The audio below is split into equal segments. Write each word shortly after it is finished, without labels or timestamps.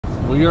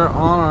we are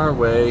on our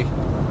way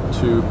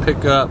to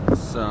pick up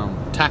some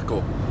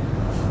tackle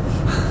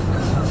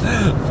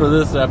for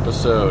this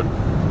episode.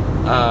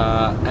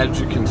 As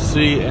you can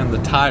see in the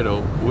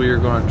title, we are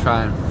going to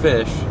try and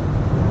fish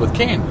with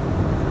candy.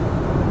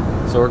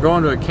 So we're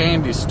going to a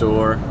candy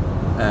store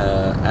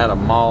at a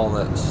mall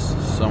that's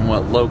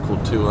somewhat local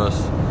to us.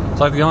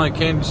 It's like the only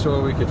candy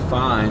store we could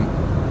find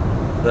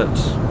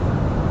that's,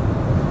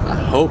 I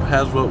hope,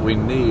 has what we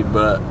need,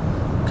 but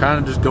kind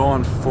of just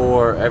going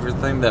for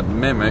everything that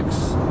mimics,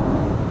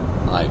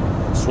 like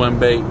swim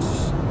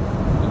baits,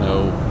 you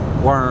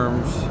know,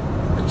 worms,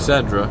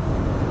 etc.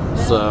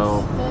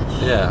 So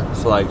yeah,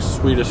 so like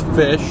Swedish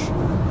fish,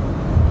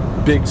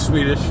 big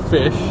Swedish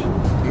fish,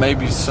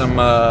 maybe some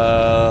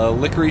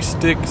licorice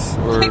sticks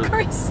or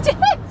licorice sticks.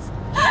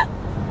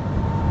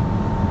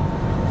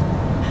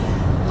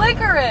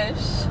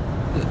 Licorice.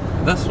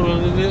 That's what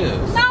it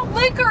is. Not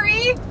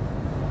licorice.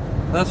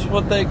 That's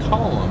what they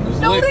call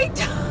them. No, they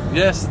don't.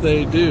 Yes,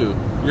 they do.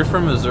 You're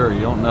from Missouri.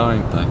 You don't know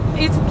anything.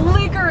 It's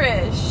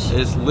licorice.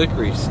 It's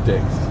licorice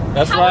sticks.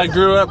 That's why I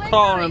grew up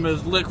calling them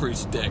as licorice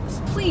sticks.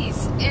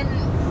 Please, in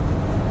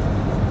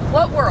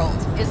what world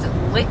is it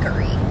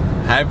licorice?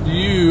 Have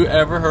you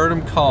ever heard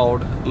them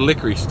called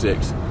licorice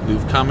sticks?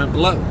 Leave a comment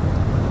below.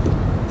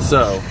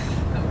 So,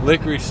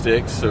 licorice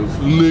sticks, so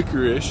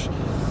licorice,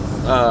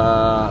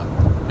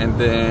 and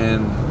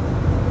then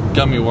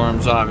gummy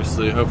worms,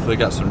 obviously. Hopefully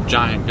got some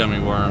giant gummy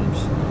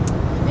worms.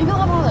 Maybe a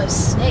lot of those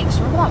snakes.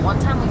 Remember that one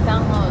time we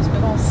found one of those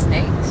big old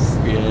snakes?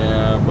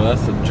 Yeah, but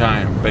that's a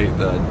giant bait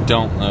that I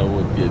don't know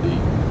would get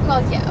eaten.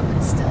 Well, yeah,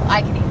 but still,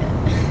 I can eat it.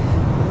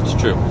 It's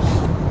true.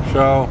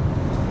 So,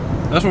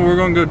 that's what we're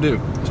going to go do.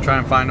 Is try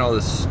and find all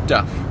this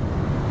stuff.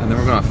 And then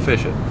we're going to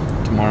fish it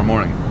tomorrow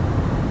morning.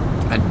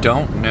 I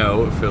don't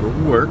know if it'll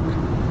work.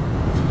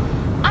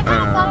 I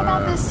kind of thought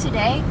about this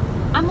today.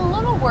 I'm a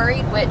little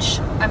worried, which,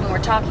 I mean,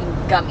 we're talking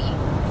gummy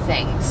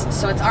things.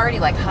 So it's already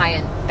like high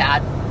in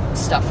bad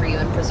stuff for you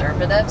and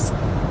preservatives.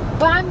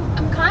 But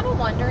I'm kind of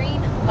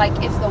wondering, like,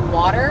 if the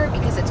water,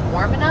 because it's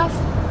warm enough,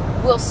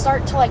 will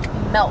start to like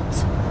melt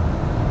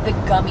the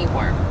gummy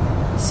worm.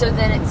 So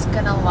then it's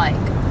gonna like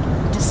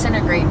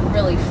disintegrate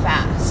really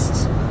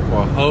fast.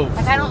 Well,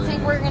 hopefully. Like, I don't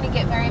think we're gonna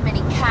get very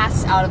many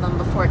casts out of them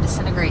before it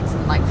disintegrates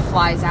and like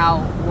flies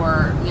out,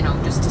 or, you know,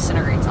 just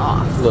disintegrates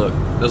off. Look,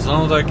 as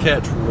long as I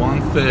catch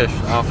one fish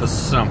off of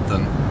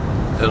something,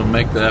 it'll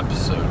make the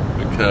episode.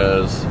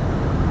 Because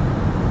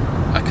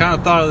I kind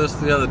of thought of this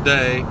the other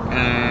day,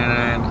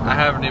 and I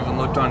haven't even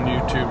looked on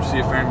YouTube to see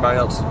if anybody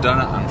else has done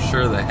it. I'm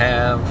sure they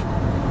have,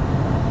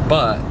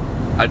 but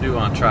I do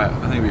want to try it.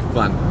 I think it'd be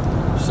fun.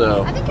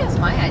 So I think it was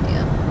my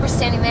idea. We're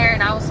standing there,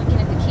 and I was looking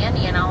at the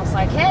candy, and I was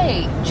like,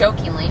 "Hey,"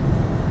 jokingly,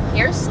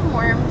 "here's some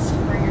worms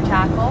for your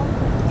tackle."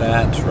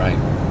 That's right.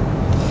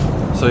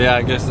 So yeah,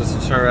 I guess this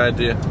is her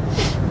idea.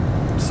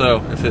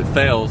 So if it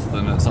fails,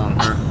 then it's on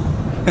her.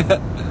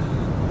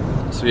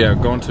 So yeah,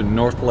 we're going to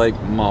North Lake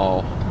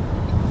Mall.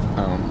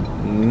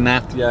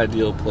 Not the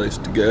ideal place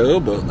to go,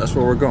 but that's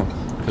where we're going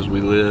because we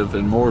live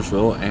in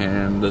Mooresville,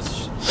 and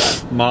this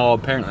mall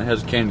apparently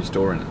has a candy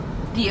store in it.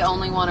 The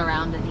only one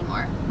around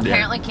anymore. Yeah.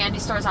 Apparently candy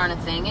stores aren't a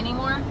thing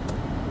anymore.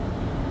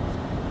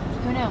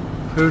 Who knew?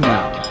 Who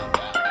knew?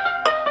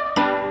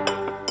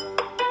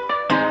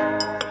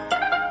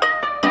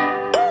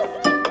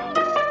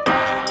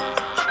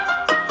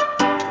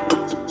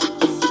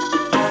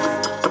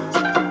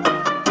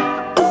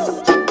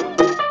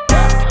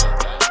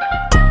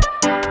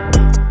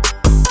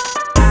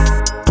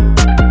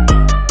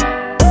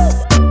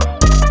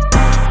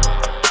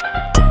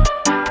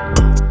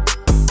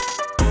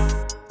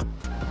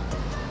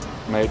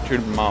 Made it to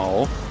the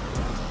mall.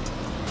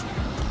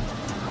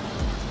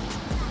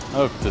 I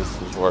hope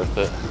this is worth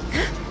it.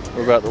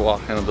 We're about to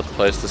walk into this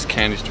place, this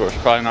candy store. It's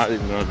probably not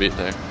even going to be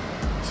there.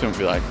 It's going to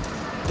be like,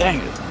 dang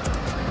it.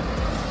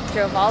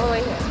 Drove all the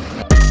way here.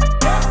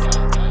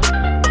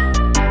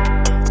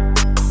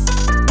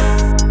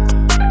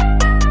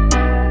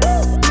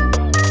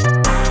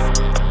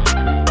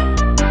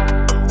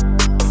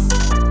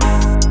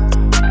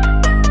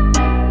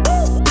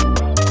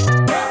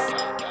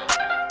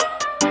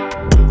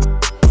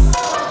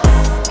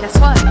 Guess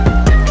what?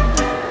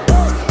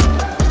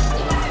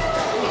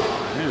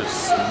 It is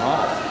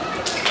small.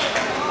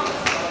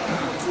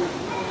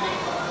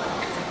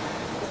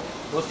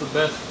 What's the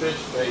best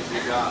fish bait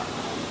you got?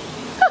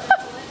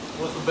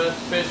 What's the best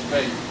fish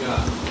bait you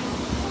got?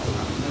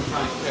 I'm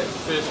trying to catch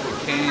fish with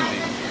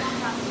candy.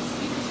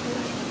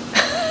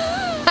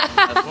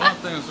 That's one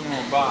thing I'm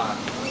going to buy.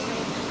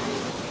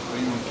 We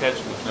ain't going to catch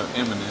it with no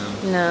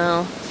M&M's.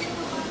 No.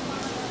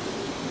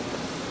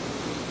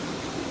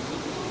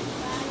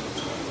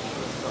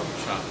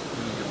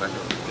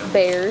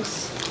 Bears.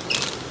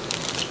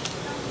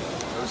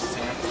 Those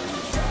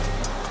samples.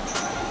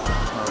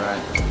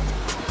 Alright.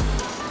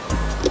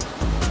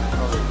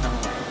 Oh, they come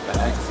with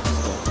bags and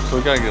stuff. So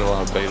we gotta get a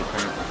lot of bait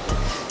apparently.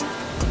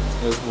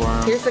 There's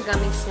worms. Here's a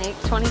gummy snake,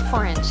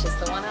 24 inches,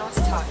 the one I was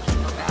talking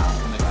about.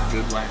 Make a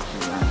good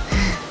waxing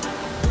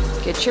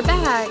worm. Get your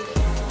bag.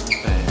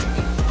 Bag.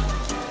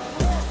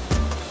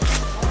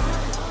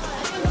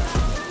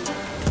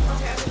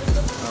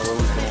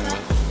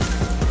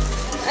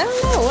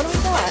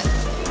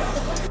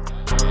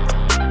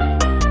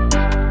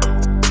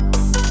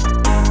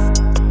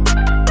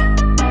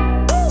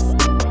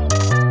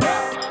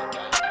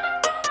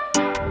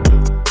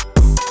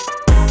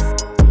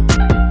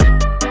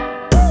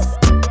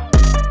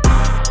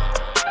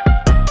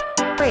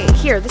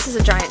 this is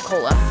a giant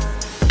cola.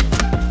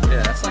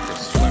 Yeah, that's like a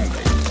swim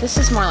bait. This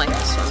is more like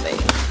a swim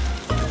bait.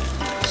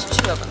 There's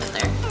 2 of them in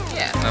there.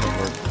 Yeah. That'll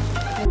work.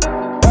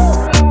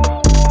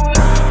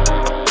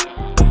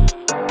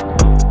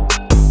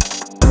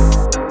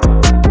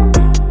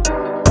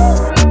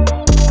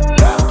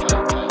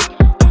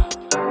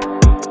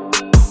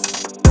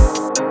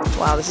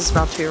 Wow, this is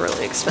about to be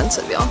really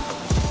expensive, y'all.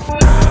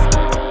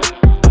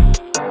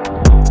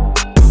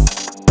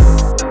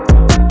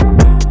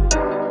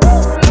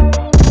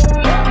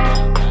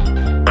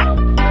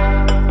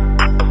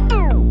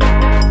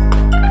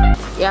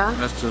 Yeah?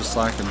 That's just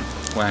like a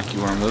wacky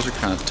worm. Those are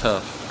kind of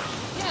tough.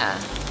 Yeah.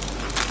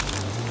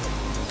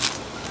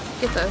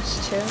 Get those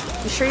too.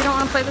 You sure you don't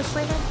want to play this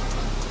later?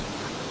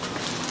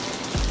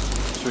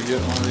 Should we get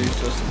one of these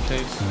just in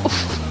case?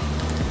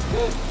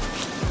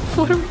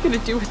 What are we going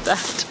to do with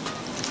that?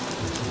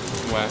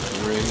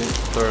 Wacky rig it,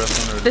 throw it up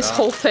under a This dock.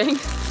 whole thing?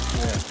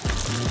 Yeah.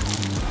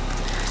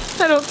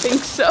 I don't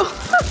think so. If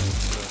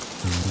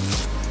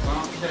I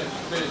don't catch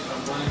fish,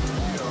 I'm blaming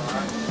you,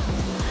 alright?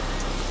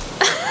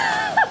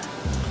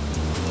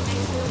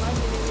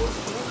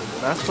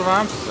 That's what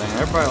I'm saying.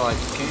 Everybody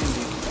likes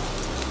candy.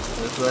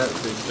 There's that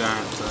big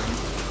giant thing.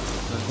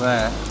 There's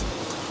that.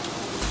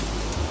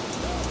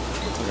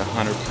 It's like a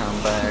 100-pound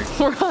bag.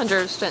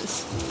 400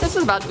 cents. This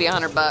is about to be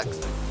 $100. No, it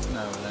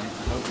ain't. I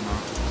hope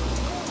not.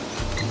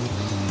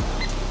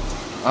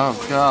 Oh,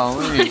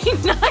 golly.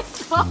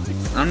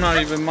 $99. I'm not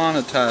even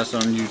monetized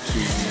on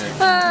YouTube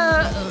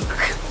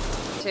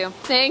yet.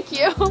 Thank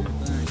you. Dang.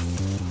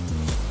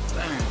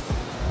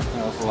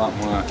 That was a lot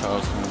more than I thought it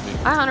was going to be.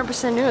 I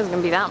 100% knew it was going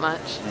to be that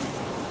much.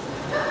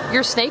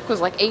 Your steak was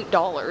like $8.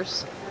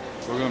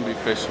 We're going to be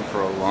fishing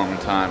for a long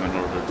time in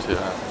order to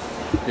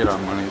get our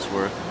money's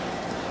worth.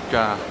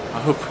 God,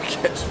 I hope we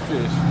catch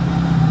fish.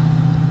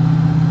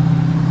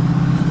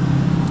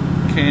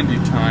 Candy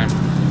time.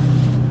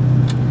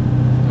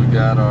 We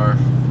got our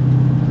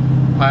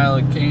pile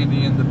of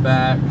candy in the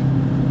back.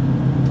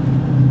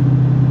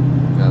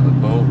 Got the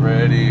boat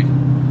ready.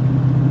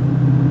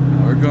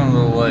 Now we're going to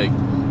the lake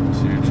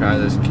to try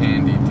this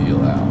candy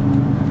deal out.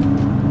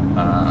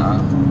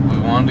 We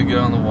wanted to get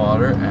on the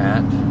water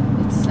at...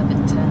 It's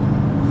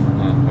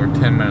 7:10. We're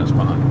 10 minutes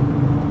behind.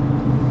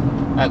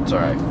 That's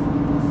alright.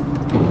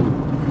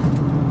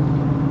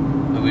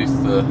 At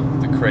least the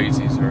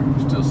crazies are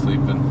still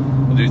sleeping.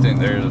 I do think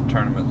there is a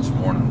tournament this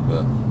morning,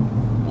 but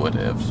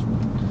whatevs.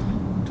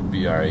 To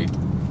be alright.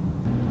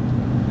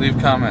 Leave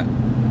a comment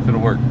if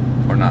it'll work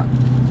or not.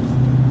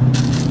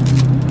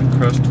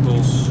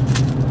 Uncrustables,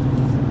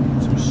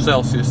 some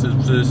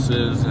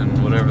Celsiuses,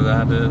 and whatever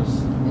that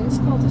is. It's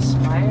called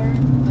Aspire.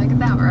 Look at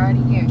that, we're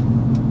already here.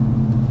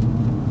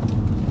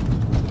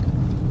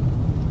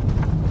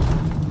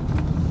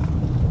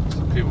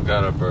 Some people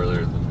got up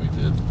earlier than we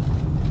did.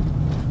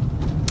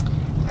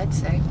 I'd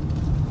say.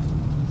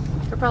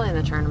 They're probably in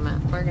the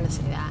tournament. We're gonna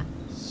say that.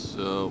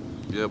 So,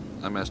 yep,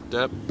 I messed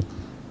up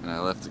and I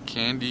left the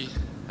candy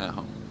at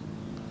home.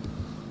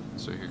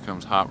 So here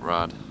comes Hot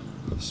Rod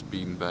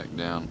speeding back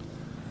down.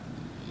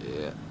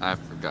 Yeah, I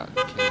forgot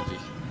candy.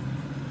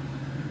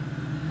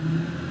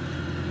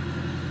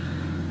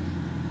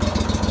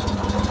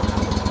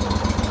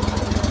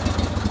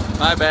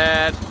 My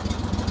bad.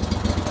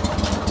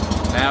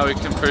 Now we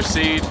can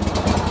proceed.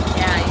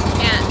 Yeah, you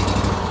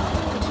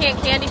can't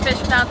candy fish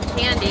without the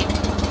candy.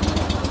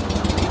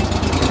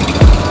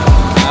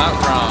 Not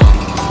wrong.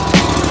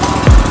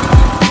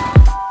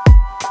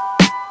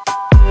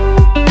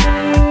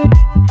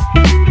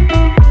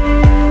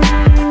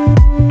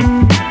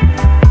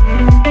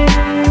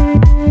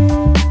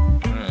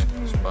 Alright,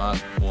 spot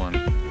 1.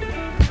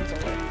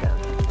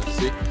 Let's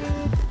see.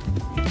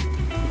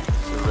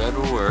 So red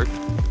will work.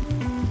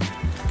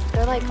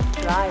 They're like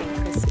dry and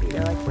crispy.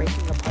 They're like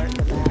breaking apart in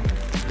the back.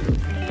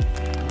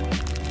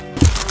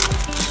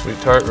 Sweet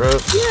tart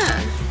rope.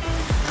 Yeah.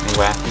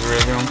 Wacky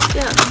rig them.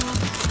 Yeah.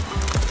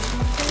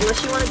 Unless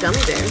you want a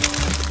gummy bear.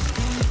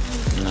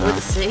 No. Or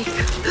the snake.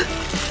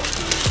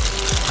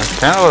 That's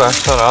kind of what I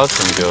thought I was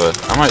going to go with.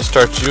 I might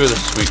start you with a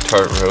sweet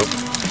tart rope.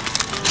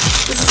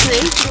 The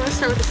snake? You want to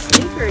start with a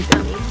snake or a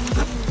gummy?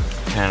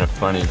 Kind of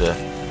funny to.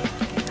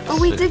 Oh,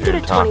 we sit did here get a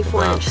and talk 24-inch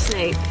about.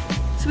 snake.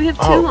 So we have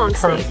 2 Oh, long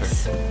perfect.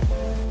 snakes.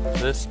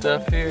 This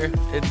stuff here,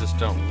 it just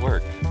don't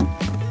work.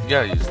 You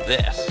gotta use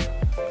this.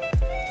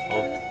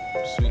 Oh,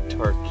 sweet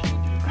tart candy.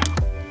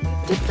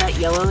 Dip that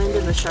yellow into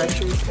the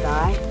chartreuse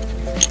dye.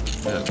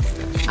 Yeah.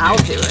 I'll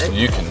do it.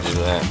 You can do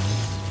that.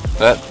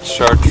 That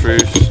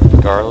chartreuse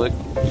garlic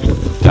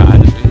dye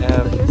that we But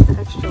have. here's the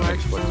extra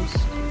large ones.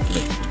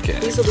 Okay.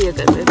 These will be a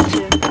good move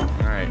too.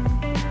 Alright.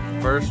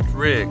 First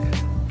rig.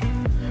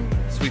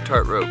 Sweet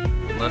tart rope.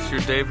 Unless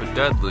you're David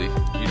Dudley,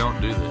 you don't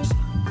do this.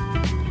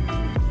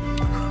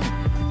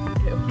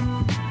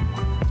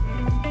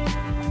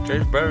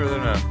 Tastes better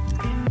than a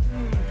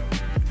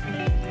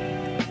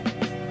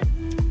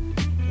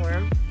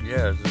Worm.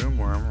 yeah, Zoom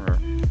worm or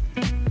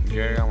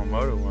Gary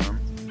Yamamoto worm.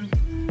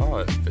 Oh,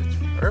 it fits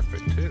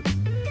perfect too.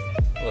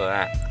 Look at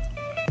that.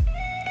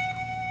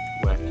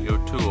 Wacky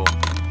O'Toole.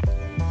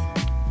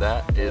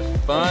 That is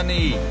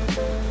funny.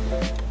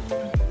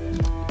 So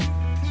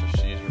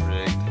she's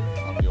rigged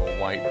on the old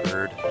white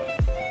bird.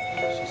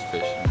 She's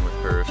fishing with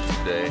hers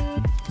today.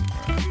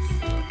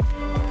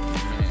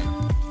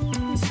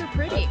 Man, He's so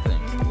pretty. that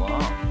thing's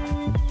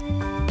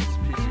long. It's a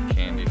piece of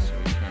candy, so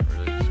we can't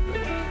really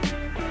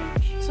expect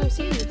much. So I'm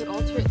saying you could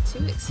alter it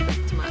to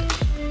expect much.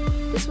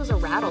 This was a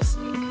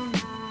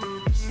rattlesnake.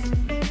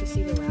 You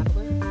see the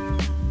rattler?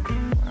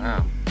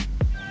 Wow.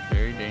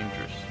 Very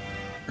dangerous.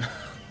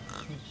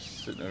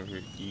 Just sitting over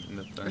here eating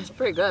the thing. It's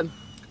pretty good.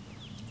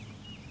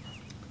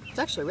 It's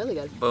actually really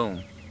good.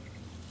 Boom.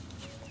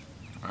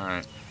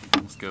 Alright,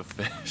 let's go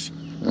fish.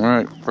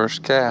 Alright,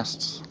 first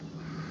casts.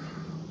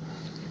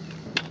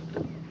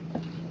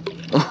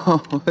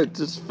 Oh, it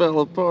just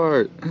fell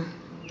apart.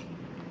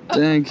 Oh.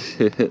 Dang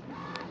it.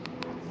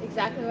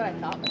 Exactly what I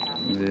thought would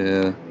happen.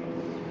 Yeah.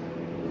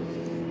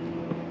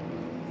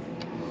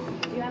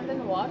 Do you have it in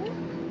the water?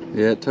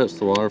 Yeah, it touched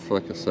the water for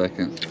like a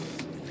second.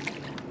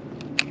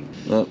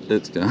 Oh,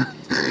 it's gone.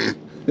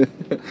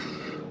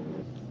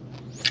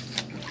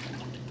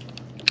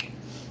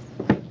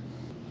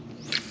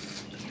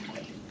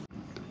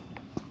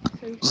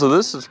 So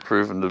this has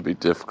proven to be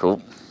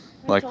difficult.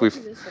 Like we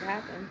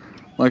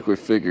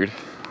figured,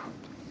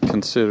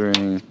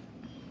 considering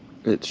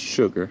it's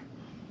sugar.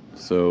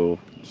 So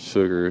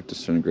sugar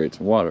disintegrates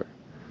in water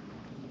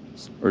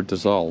or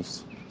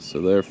dissolves. So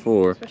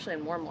therefore, especially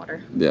in warm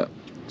water. Yeah.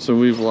 So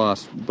we've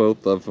lost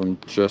both of them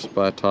just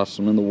by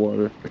tossing them in the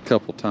water a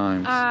couple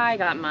times. I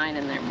got mine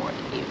in there more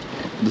than you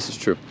did. This is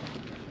true.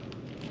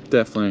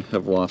 Definitely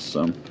have lost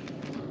some.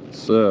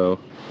 So,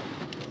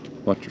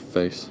 watch your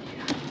face.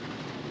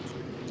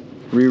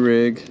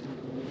 Re-rig.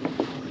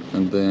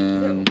 And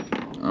then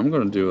I'm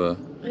going to do a...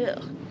 Ew.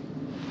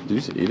 Did you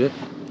just eat it?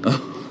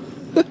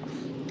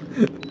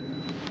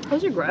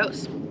 Those are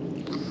gross.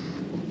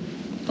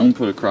 I'm going to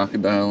put a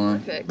crocodile on.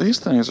 Perfect. These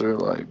things are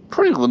like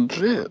pretty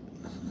legit.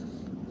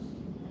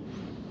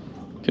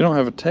 You don't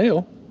have a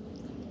tail.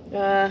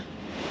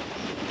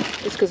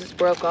 It's because it's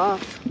broke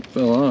off. It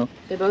fell off.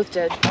 They both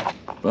did.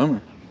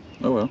 Bummer.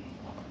 Oh well.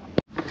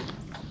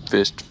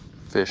 Fish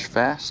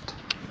fast,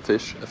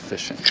 fish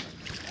efficient.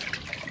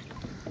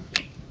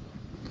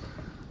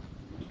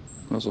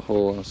 There's a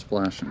whole lot of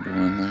splashing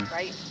going there.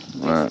 Right.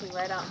 Alright.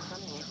 Right out in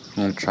front of you.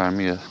 I'm gonna try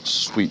me a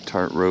sweet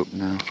tart rope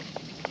now.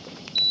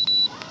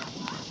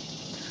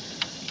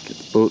 Get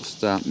the boat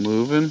stopped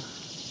moving.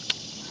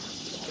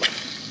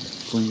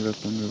 Fling it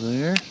up under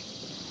there.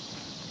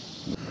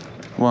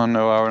 Wanna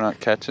know why we're not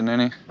catching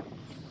any?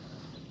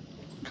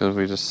 Because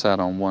we just sat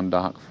on one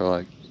dock for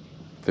like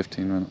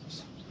 15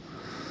 minutes.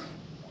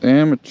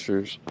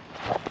 Amateurs.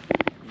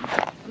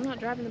 I'm not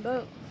driving the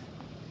boat.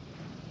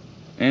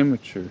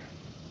 Amateur.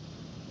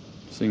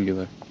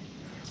 Singular.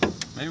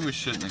 Maybe we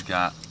shouldn't have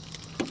got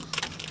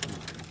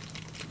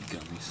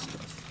gummy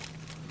stuff.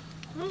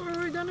 What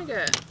were we gonna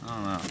get? I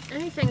don't know.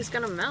 Anything's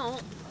gonna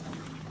melt.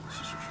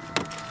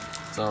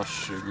 It's all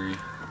sugary.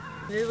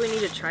 Maybe we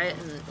need to try it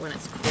when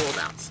it's cold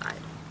outside.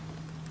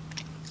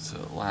 So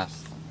it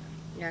lasts.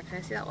 Yeah, can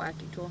I see that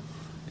wacky tool?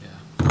 Yeah.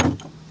 I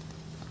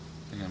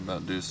think I'm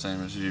about to do the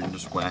same as you,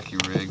 just wacky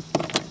rig.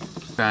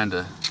 Trying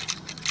to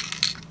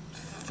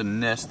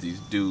finesse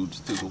these dudes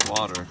through the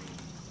water.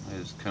 They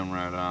just come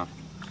right off.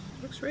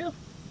 Looks real.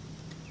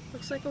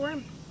 Looks like a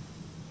worm.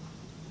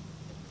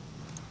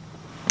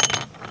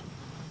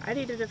 I'd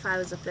eat it if I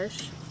was a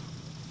fish.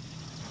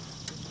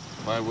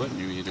 Why wouldn't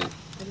you eat it?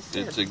 I just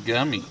did. It's a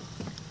gummy.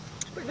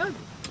 It's pretty good.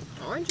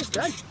 Orange is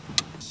good.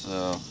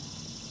 So,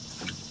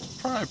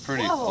 probably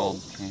pretty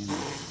old candy.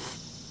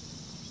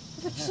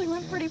 It actually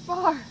went pretty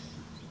far.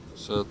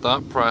 So the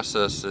thought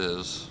process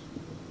is,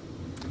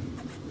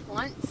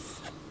 once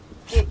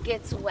it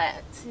gets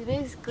wet, so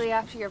basically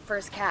after your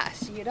first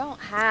cast, you don't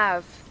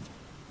have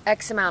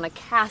X amount of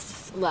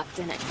casts left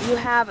in it. You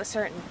have a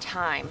certain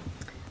time.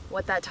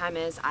 What that time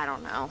is, I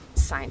don't know.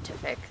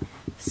 Scientific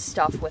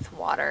stuff with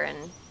water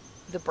and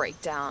the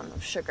breakdown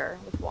of sugar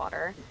with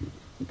water.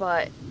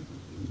 But,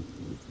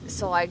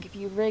 so like if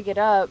you rig it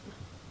up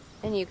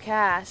and you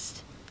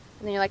cast,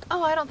 and then you're like,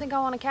 oh, I don't think I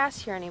want to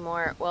cast here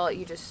anymore. Well,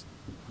 you just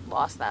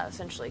lost that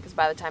essentially, because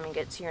by the time you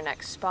get to your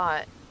next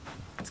spot,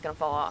 it's going to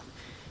fall off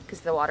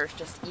because the water's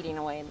just eating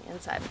away in the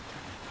inside.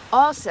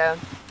 Also,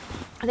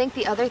 I think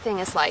the other thing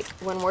is like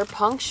when we're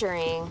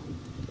puncturing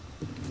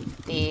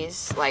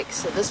these, like,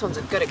 so this one's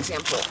a good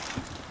example.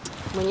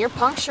 When you're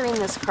puncturing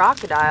this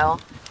crocodile,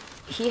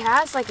 he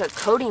has like a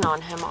coating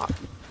on him.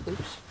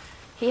 Oops.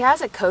 He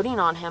has a coating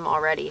on him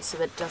already so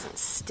that it doesn't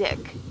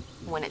stick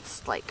when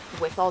it's like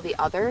with all the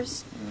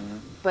others.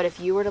 But if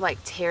you were to like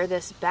tear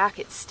this back,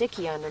 it's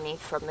sticky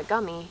underneath from the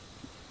gummy.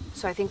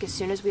 So I think as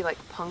soon as we like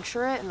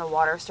puncture it and the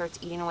water starts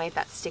eating away at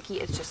that sticky,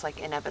 it's just like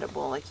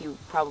inevitable. Like you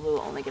probably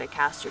will only get a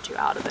cast or two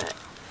out of it.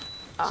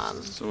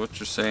 So what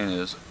you're saying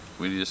is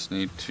we just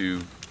need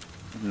to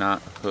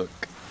not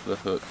hook the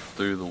hook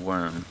through the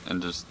worm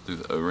and just through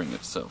the O-ring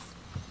itself.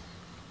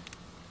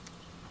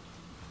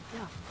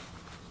 Yeah.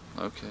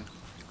 Okay.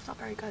 It's not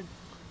very good.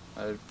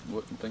 I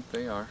wouldn't think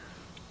they are.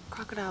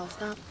 Crocodiles,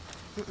 not.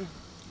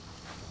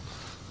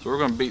 So we're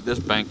gonna beat this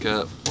bank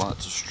up.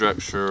 Lots of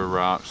structure,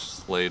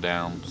 rocks, lay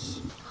downs.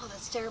 Oh,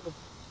 that's terrible.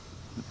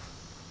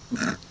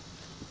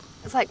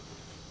 It's like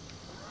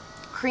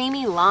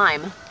creamy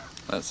lime.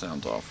 That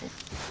sounds awful.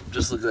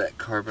 Just look at that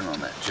carbon on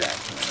that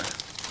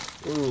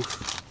jackhammer. Ooh.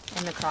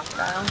 And the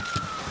crocodile.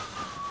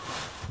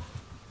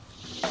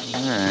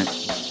 Alright,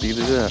 beat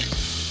it up.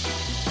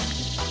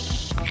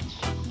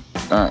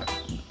 Alright.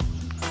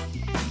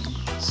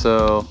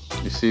 So,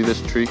 you see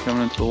this tree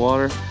coming into the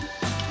water?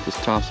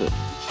 Just toss it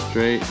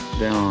straight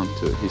down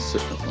onto it. He's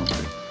sitting up onto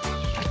it.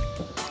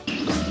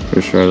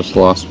 Pretty sure I just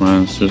lost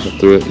mine as soon as I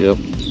threw it. Yep.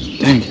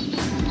 Dang it.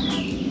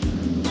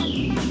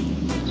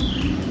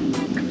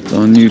 It's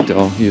on you,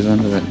 doll. He's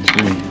under that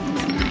tree.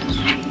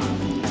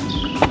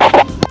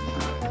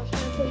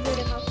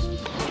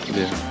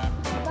 Yeah.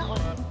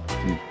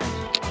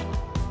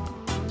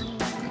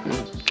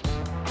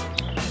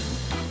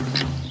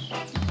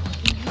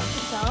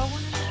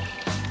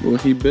 Well,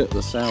 he bit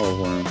the sour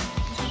worm.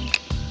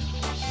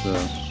 So,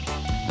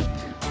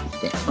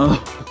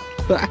 oh,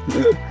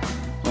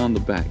 on the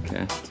back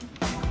cast.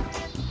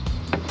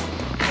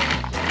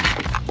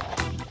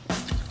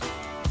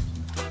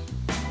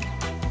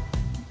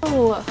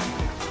 Oh,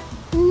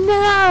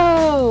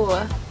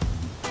 no!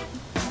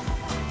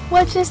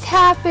 What just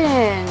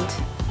happened?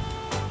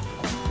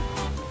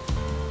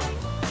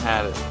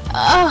 Had it.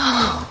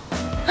 Oh!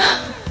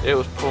 It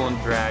was pulling,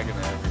 dragging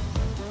everything.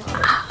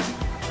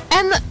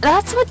 And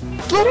that's what,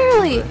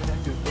 literally.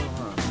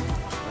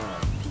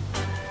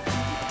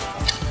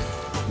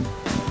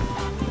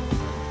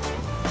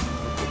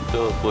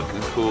 Philip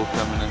looking cool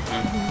coming in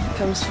here.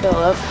 Comes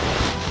Philip.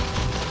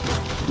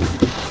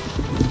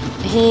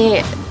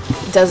 He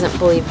doesn't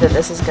believe that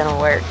this is gonna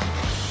work.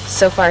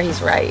 So far,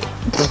 he's right.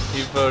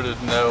 He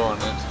voted no on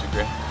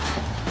Instagram.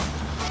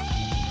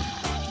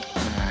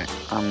 Alright,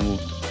 I'm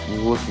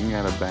looking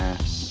at a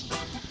bass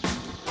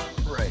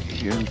right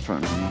here in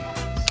front of me.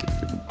 See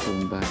if we can pull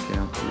him back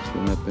out. He just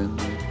went up in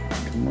there.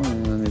 Come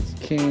on, it's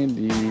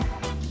candy.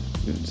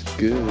 It's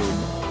good.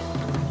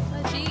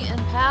 What you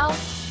eating, pal?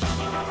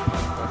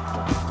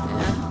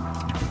 Yeah.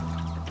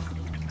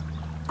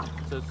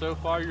 So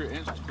far your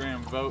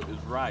Instagram vote is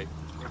right.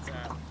 What's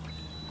that?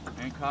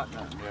 Ain't caught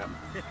nothing yet.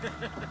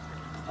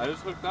 I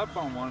just hooked up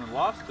on one and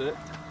lost it.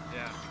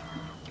 Yeah.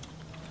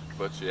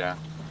 But yeah.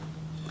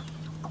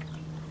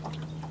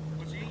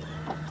 What's he eating?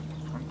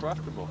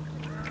 Uncrustable.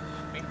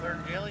 Meat butter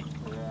and jelly?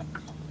 Yeah.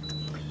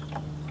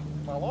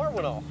 My alarm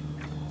went off.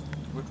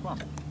 Which one?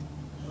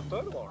 The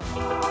phone alarm.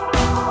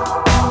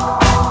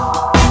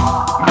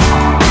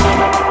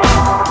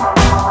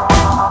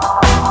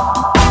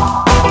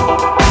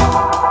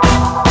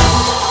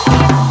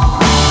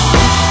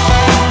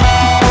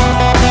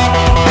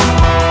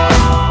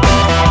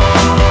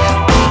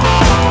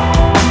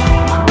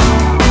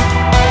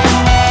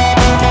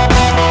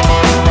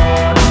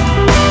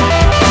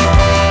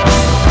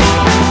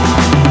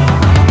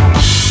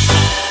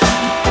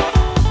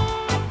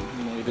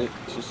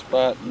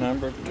 Spot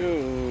number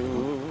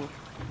 2.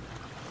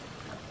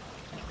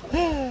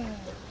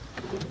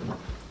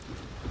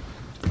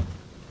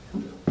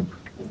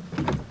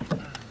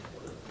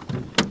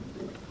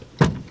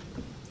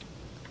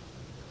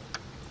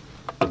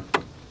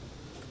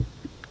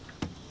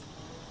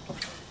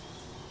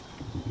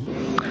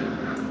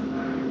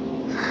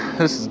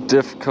 This is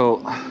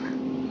difficult.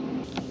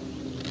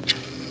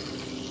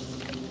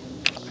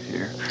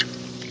 Here.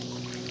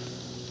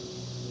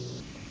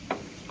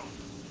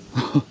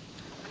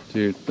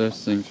 Dude,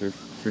 those things are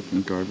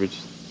freaking garbage.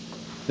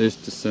 They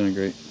just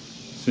disintegrate.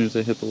 As soon as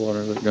they hit the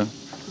water, they're gone.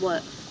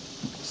 What?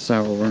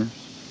 Sour worms.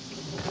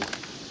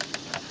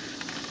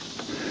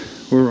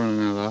 We're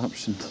running out of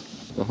options.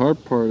 The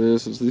hard part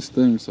is these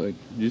things, like,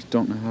 you just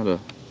don't know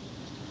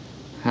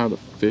how to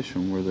fish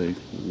them where they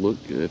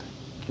look good.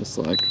 It's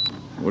like,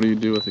 what do you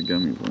do with a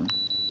gummy worm?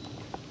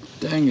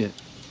 Dang it.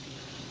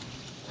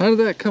 How did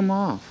that come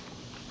off?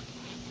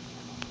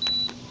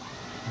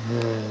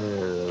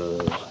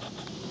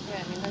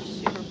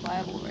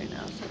 Right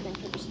now, so I think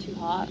they're just too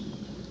hot.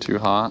 Too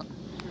hot?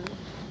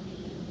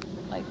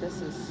 Like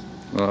this is.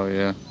 Oh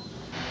yeah.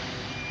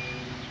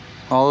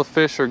 All the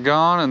fish are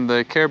gone and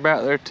they care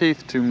about their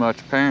teeth too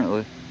much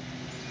apparently.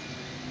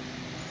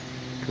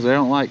 Because they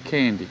don't like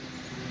candy.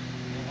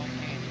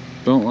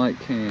 Don't like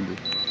candy.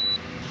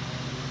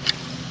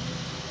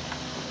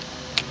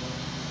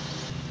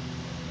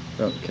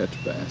 Don't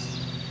catch bass.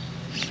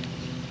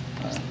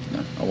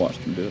 No, I watched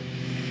him do it.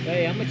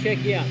 Hey, I'm gonna check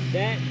you out.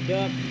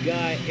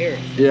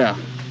 ThatDuckGuyEric. Yeah.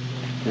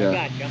 I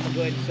got you. I'm gonna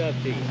go ahead and sub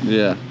to you.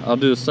 Yeah, I'll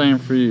do the same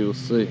for you. We'll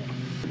see.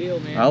 Good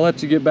deal, man. I'll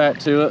let you get back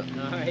to it.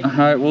 All right. All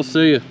right, we'll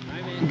see you. All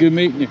right, man. Good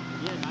meeting you.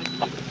 Yeah, nice to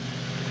meet you.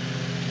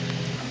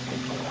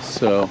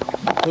 So,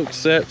 hook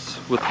sets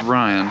with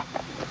Ryan.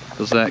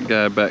 Is that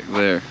guy back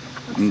there?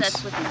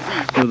 Sets with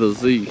a Z. With a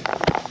Z.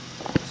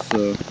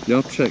 So,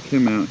 y'all check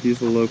him out.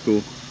 He's a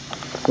local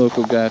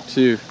guy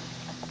too.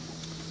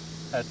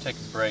 Had to take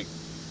a break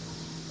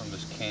from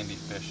this candy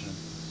fishing.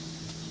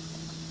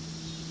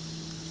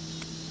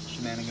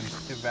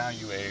 Shenanigans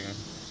evaluating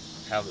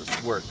how this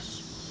works.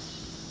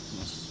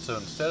 So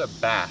instead of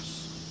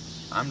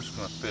bass, I'm just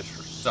gonna fish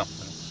for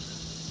something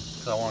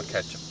because I want to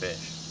catch a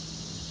fish.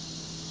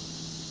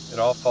 It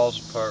all falls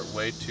apart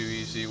way too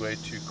easy, way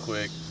too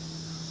quick.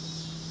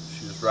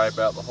 She was right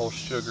about the whole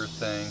sugar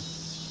thing.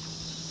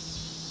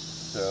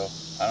 So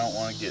I don't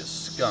want to get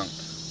skunked.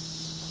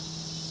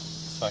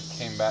 So I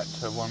came back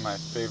to one of my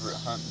favorite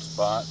hunting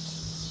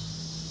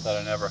spots that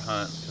I never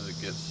hunt because it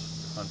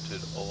gets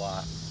hunted a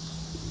lot.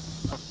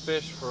 I'll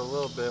fish for a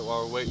little bit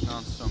while we're waiting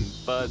on some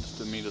buds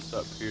to meet us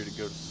up here to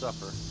go to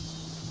supper.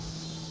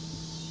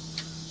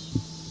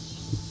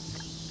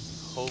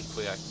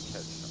 Hopefully I can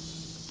catch some.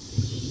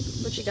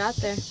 What you got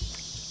there?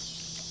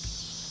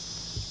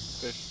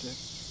 Fish stick.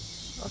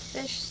 A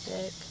fish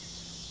stick.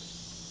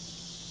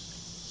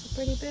 It's a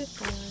pretty big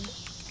one.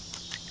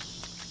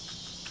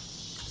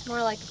 It's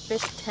more like a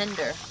fish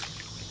tender.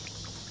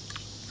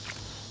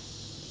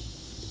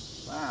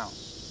 Wow.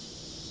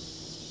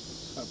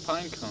 A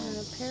pine cone. And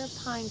a pair of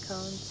pine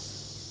cones.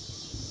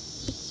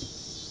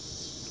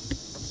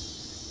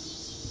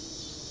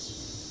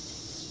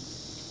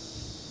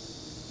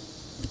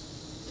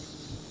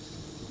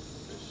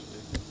 Fish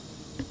stick.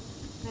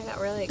 I got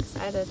really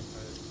excited.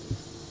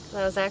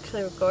 I was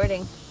actually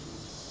recording.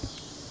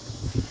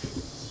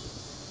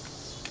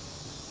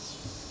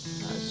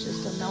 That was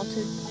just a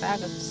melted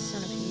bag of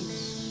centipedes.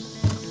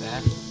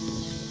 That?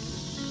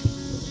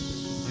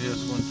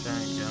 Just one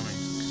giant gummy.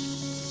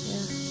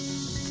 Yeah.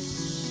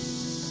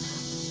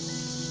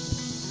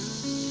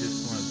 Just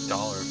want $1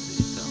 to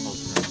eat that whole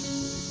thing.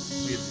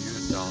 I'll give you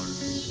 $1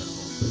 to eat that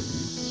whole thing.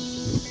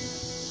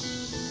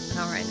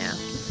 Not right now.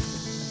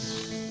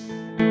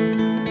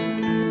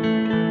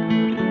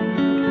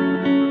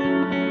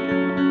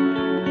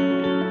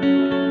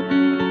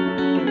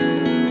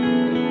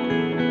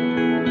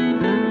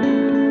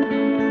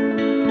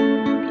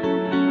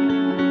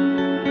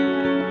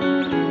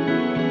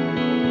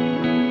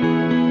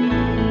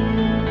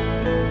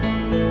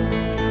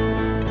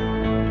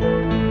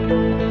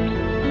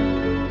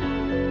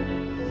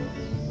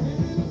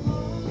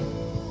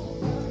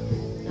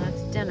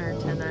 Dinner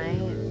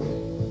tonight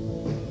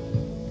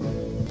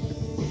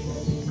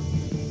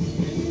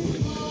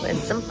with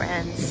some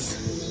friends.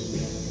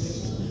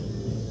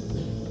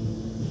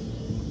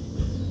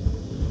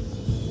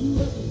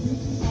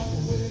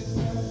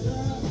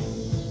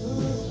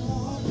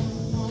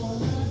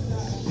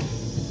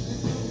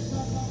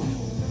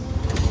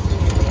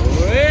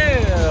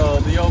 Well,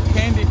 the old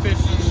candy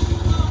fishing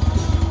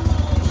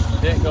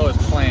didn't go as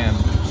planned,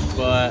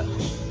 but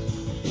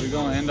we're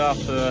gonna end off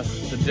the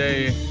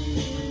day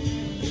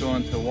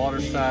going to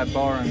Waterside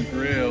Bar and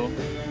Grill.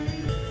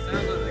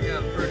 Sounds like they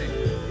got a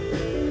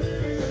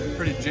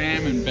pretty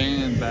jamming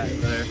band back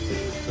there.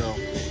 So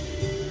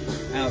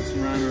Alex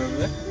and Ryan are over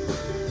there.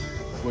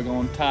 We're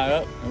gonna tie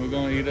up and we're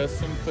gonna eat us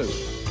some food.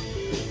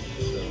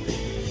 So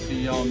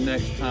see y'all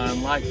next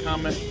time. Like,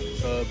 comment,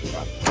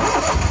 subscribe.